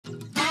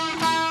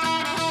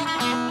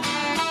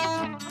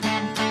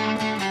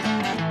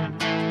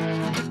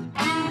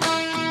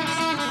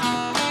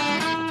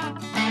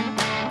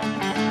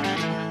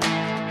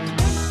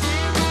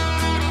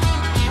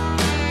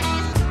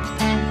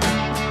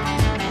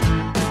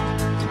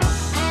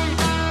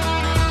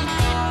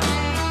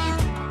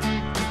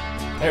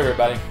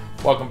everybody,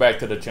 welcome back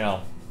to the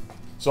channel.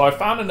 So I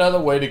found another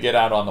way to get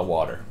out on the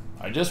water.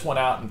 I just went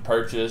out and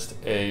purchased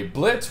a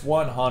Blitz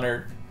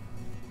 100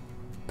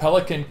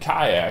 Pelican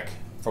kayak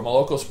from a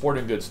local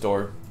sporting goods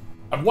store.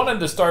 I've wanted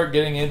to start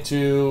getting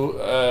into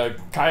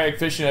kayak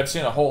fishing. I've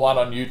seen a whole lot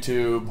on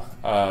YouTube,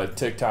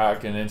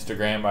 TikTok, and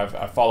Instagram.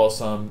 I follow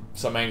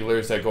some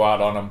anglers that go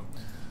out on them.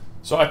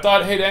 So I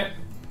thought, hey,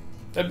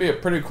 that'd be a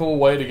pretty cool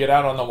way to get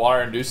out on the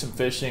water and do some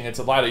fishing. It's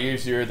a lot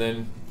easier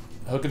than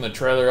hooking the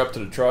trailer up to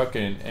the truck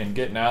and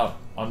getting out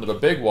onto the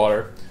big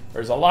water.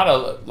 There's a lot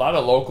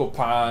of local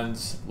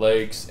ponds,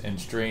 lakes, and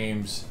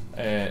streams,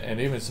 and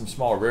even some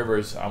small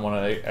rivers I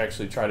want to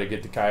actually try to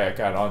get the kayak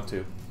out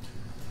onto.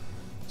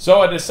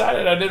 So I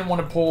decided I didn't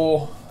want to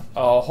pull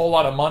a whole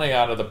lot of money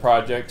out of the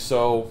project,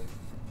 so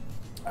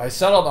I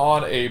settled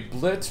on a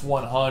Blitz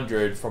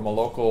 100 from a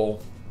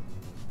local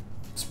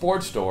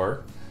sports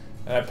store,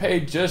 and I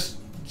paid just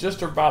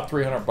about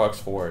 300 bucks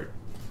for it.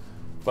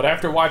 But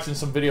after watching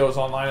some videos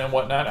online and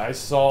whatnot, I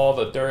saw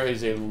that there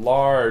is a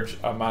large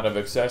amount of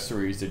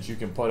accessories that you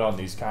can put on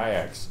these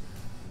kayaks.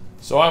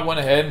 So I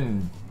went ahead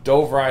and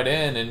dove right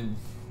in and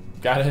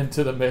got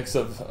into the mix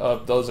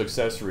of those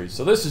accessories.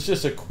 So this is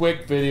just a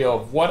quick video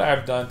of what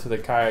I've done to the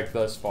kayak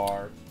thus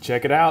far.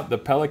 Check it out, the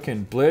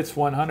Pelican Blitz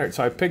 100.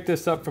 So I picked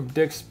this up from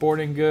Dick's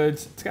Sporting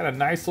Goods. It's got a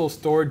nice little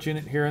storage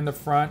unit here in the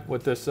front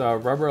with this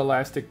rubber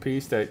elastic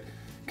piece that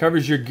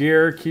covers your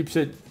gear, keeps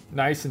it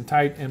nice and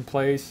tight in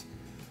place.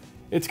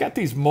 It's got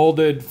these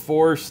molded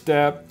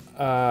 4-step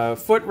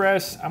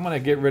footrests. I'm going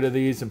to get rid of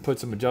these and put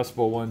some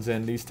adjustable ones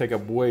in. These take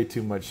up way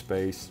too much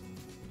space.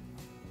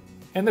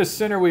 In the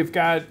center, we've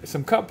got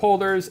some cup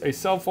holders, a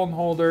cell phone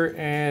holder,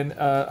 and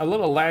a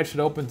little latch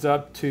that opens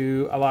up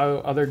to allow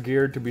other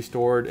gear to be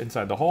stored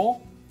inside the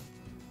hole.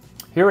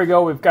 Here we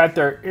go. We've got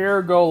their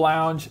Ergo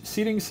Lounge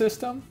seating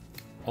system.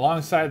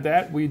 Alongside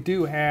that, we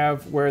do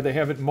have where they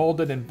have it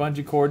molded in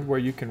bungee cord where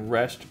you can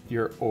rest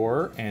your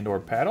oar and or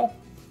paddle.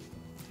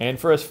 And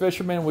for us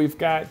fishermen, we've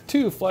got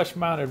 2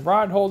 flush-mounted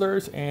rod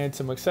holders and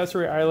some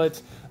accessory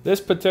eyelets.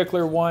 This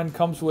particular one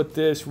comes with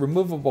this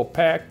removable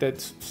pack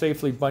that's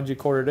safely bungee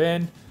corded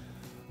in.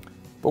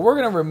 But we're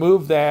going to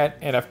remove that,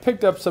 and I've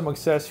picked up some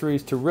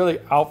accessories to really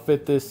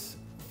outfit this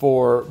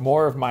for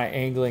more of my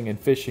angling and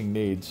fishing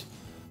needs.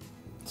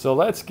 So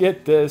let's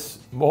get this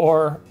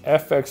more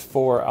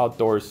Fx4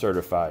 Outdoors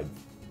certified.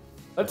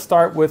 Let's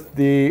start with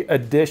the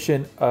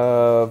addition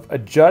of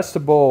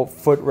adjustable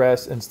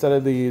footrests instead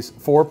of these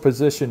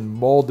 4-position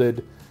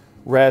molded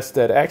rests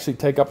that actually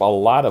take up a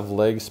lot of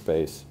leg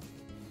space.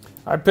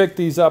 I picked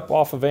these up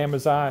off of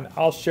Amazon.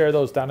 I'll share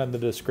those down in the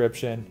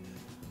description.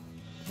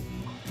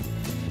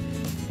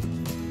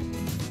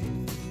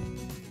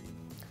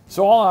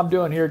 So all I'm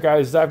doing here,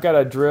 guys, is I've got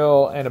a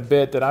drill and a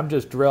bit that I'm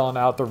just drilling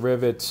out the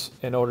rivets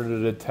in order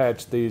to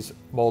attach these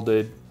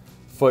molded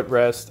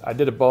footrest. I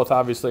did it both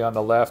obviously on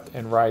the left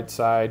and right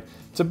side.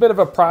 It's a bit of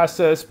a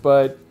process,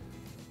 but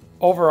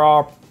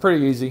overall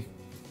pretty easy.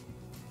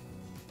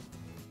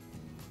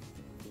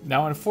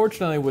 Now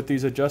unfortunately with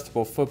these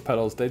adjustable foot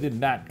pedals, they did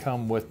not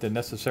come with the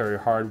necessary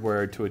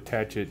hardware to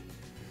attach it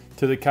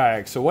to the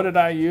kayak. So what did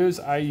I use?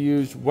 I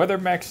used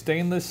Weathermax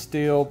stainless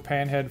steel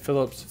panhead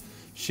Phillips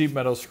sheet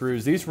metal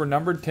screws. These were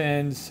number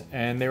 10s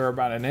and they were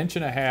about 1.5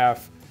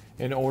 inches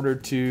in order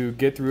to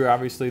get through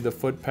obviously the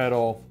foot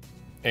pedal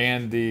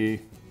and the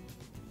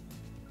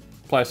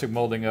plastic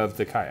molding of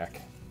the kayak.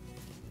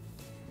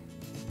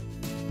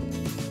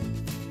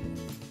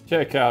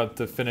 Check out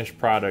the finished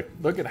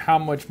product. Look at how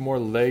much more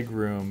leg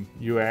room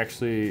you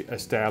actually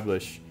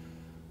establish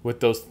with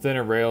those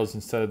thinner rails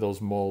instead of those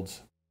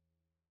molds.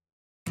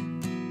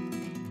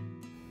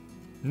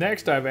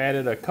 Next, I've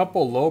added a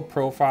couple low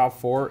profile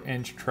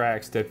 4-inch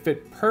tracks that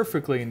fit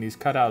perfectly in these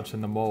cutouts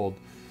in the mold.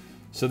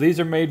 So these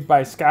are made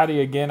by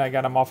Scotty. Again, I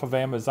got them off of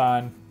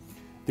Amazon.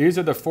 These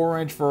are the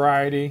 4-inch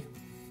variety.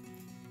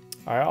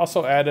 I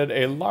also added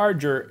a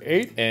larger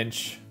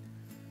 8-inch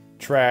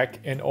track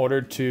in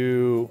order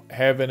to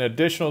have an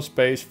additional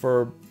space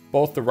for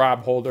both the rod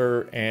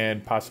holder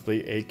and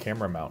possibly a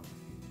camera mount.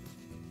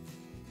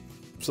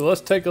 So let's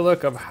take a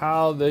look of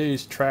how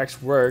these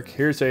tracks work.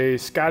 Here's a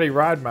Scotty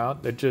rod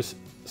mount that just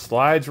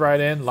slides right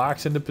in,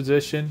 locks into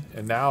position,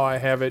 and now I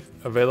have it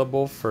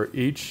available for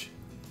each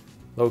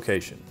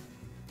location.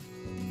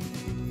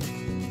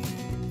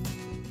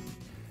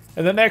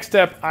 And the next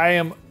step, I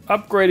am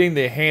upgrading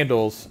the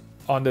handles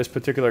on this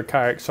particular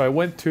kayak. So I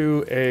went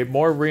to a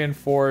more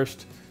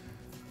reinforced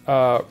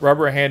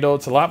rubber handle.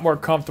 It's a lot more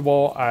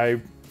comfortable. I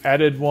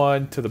added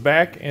one to the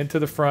back and to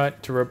the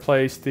front to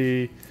replace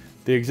the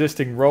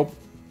existing rope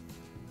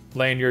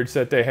lanyards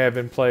that they have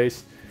in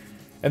place.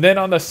 And then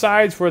on the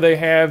sides where they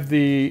have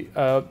the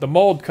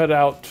mold cut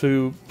out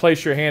to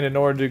place your hand in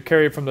order to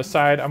carry it from the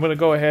side, I'm going to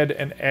go ahead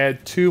and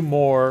add 2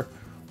 more,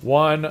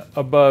 one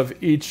above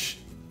each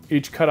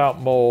cutout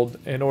mold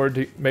in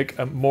order to make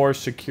a more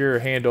secure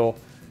handle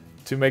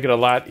to make it a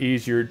lot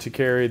easier to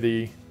carry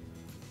the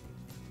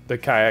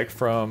kayak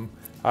from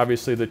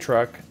obviously the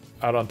truck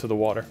out onto the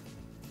water.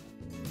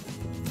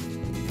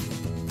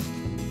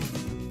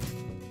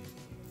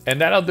 And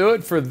that'll do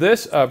it for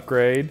this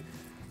upgrade.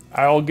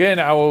 I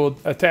will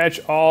attach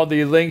all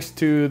the links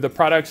to the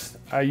products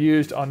I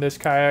used on this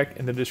kayak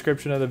in the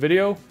description of the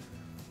video.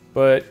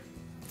 But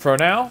for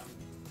now,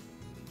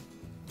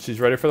 she's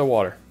ready for the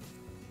water.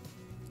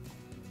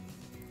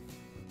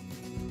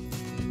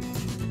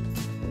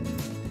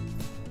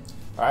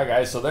 Alright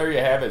guys, so there you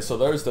have it. So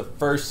there's the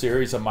first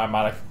series of my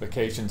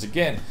modifications.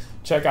 Again,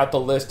 check out the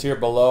list here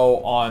below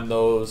on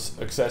those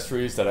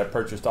accessories that I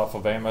purchased off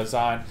of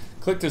Amazon.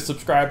 Click the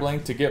subscribe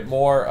link to get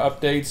more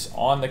updates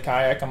on the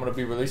kayak. I'm going to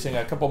be releasing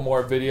a couple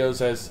more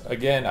videos as,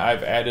 again,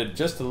 I've added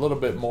just a little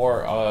bit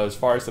more as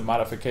far as the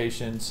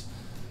modifications.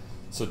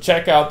 So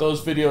check out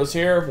those videos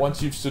here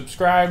once you've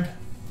subscribed.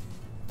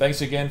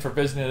 Thanks again for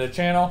visiting the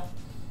channel.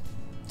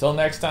 Till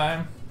next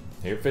time,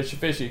 here Fishy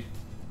Fishy.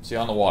 See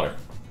you on the water.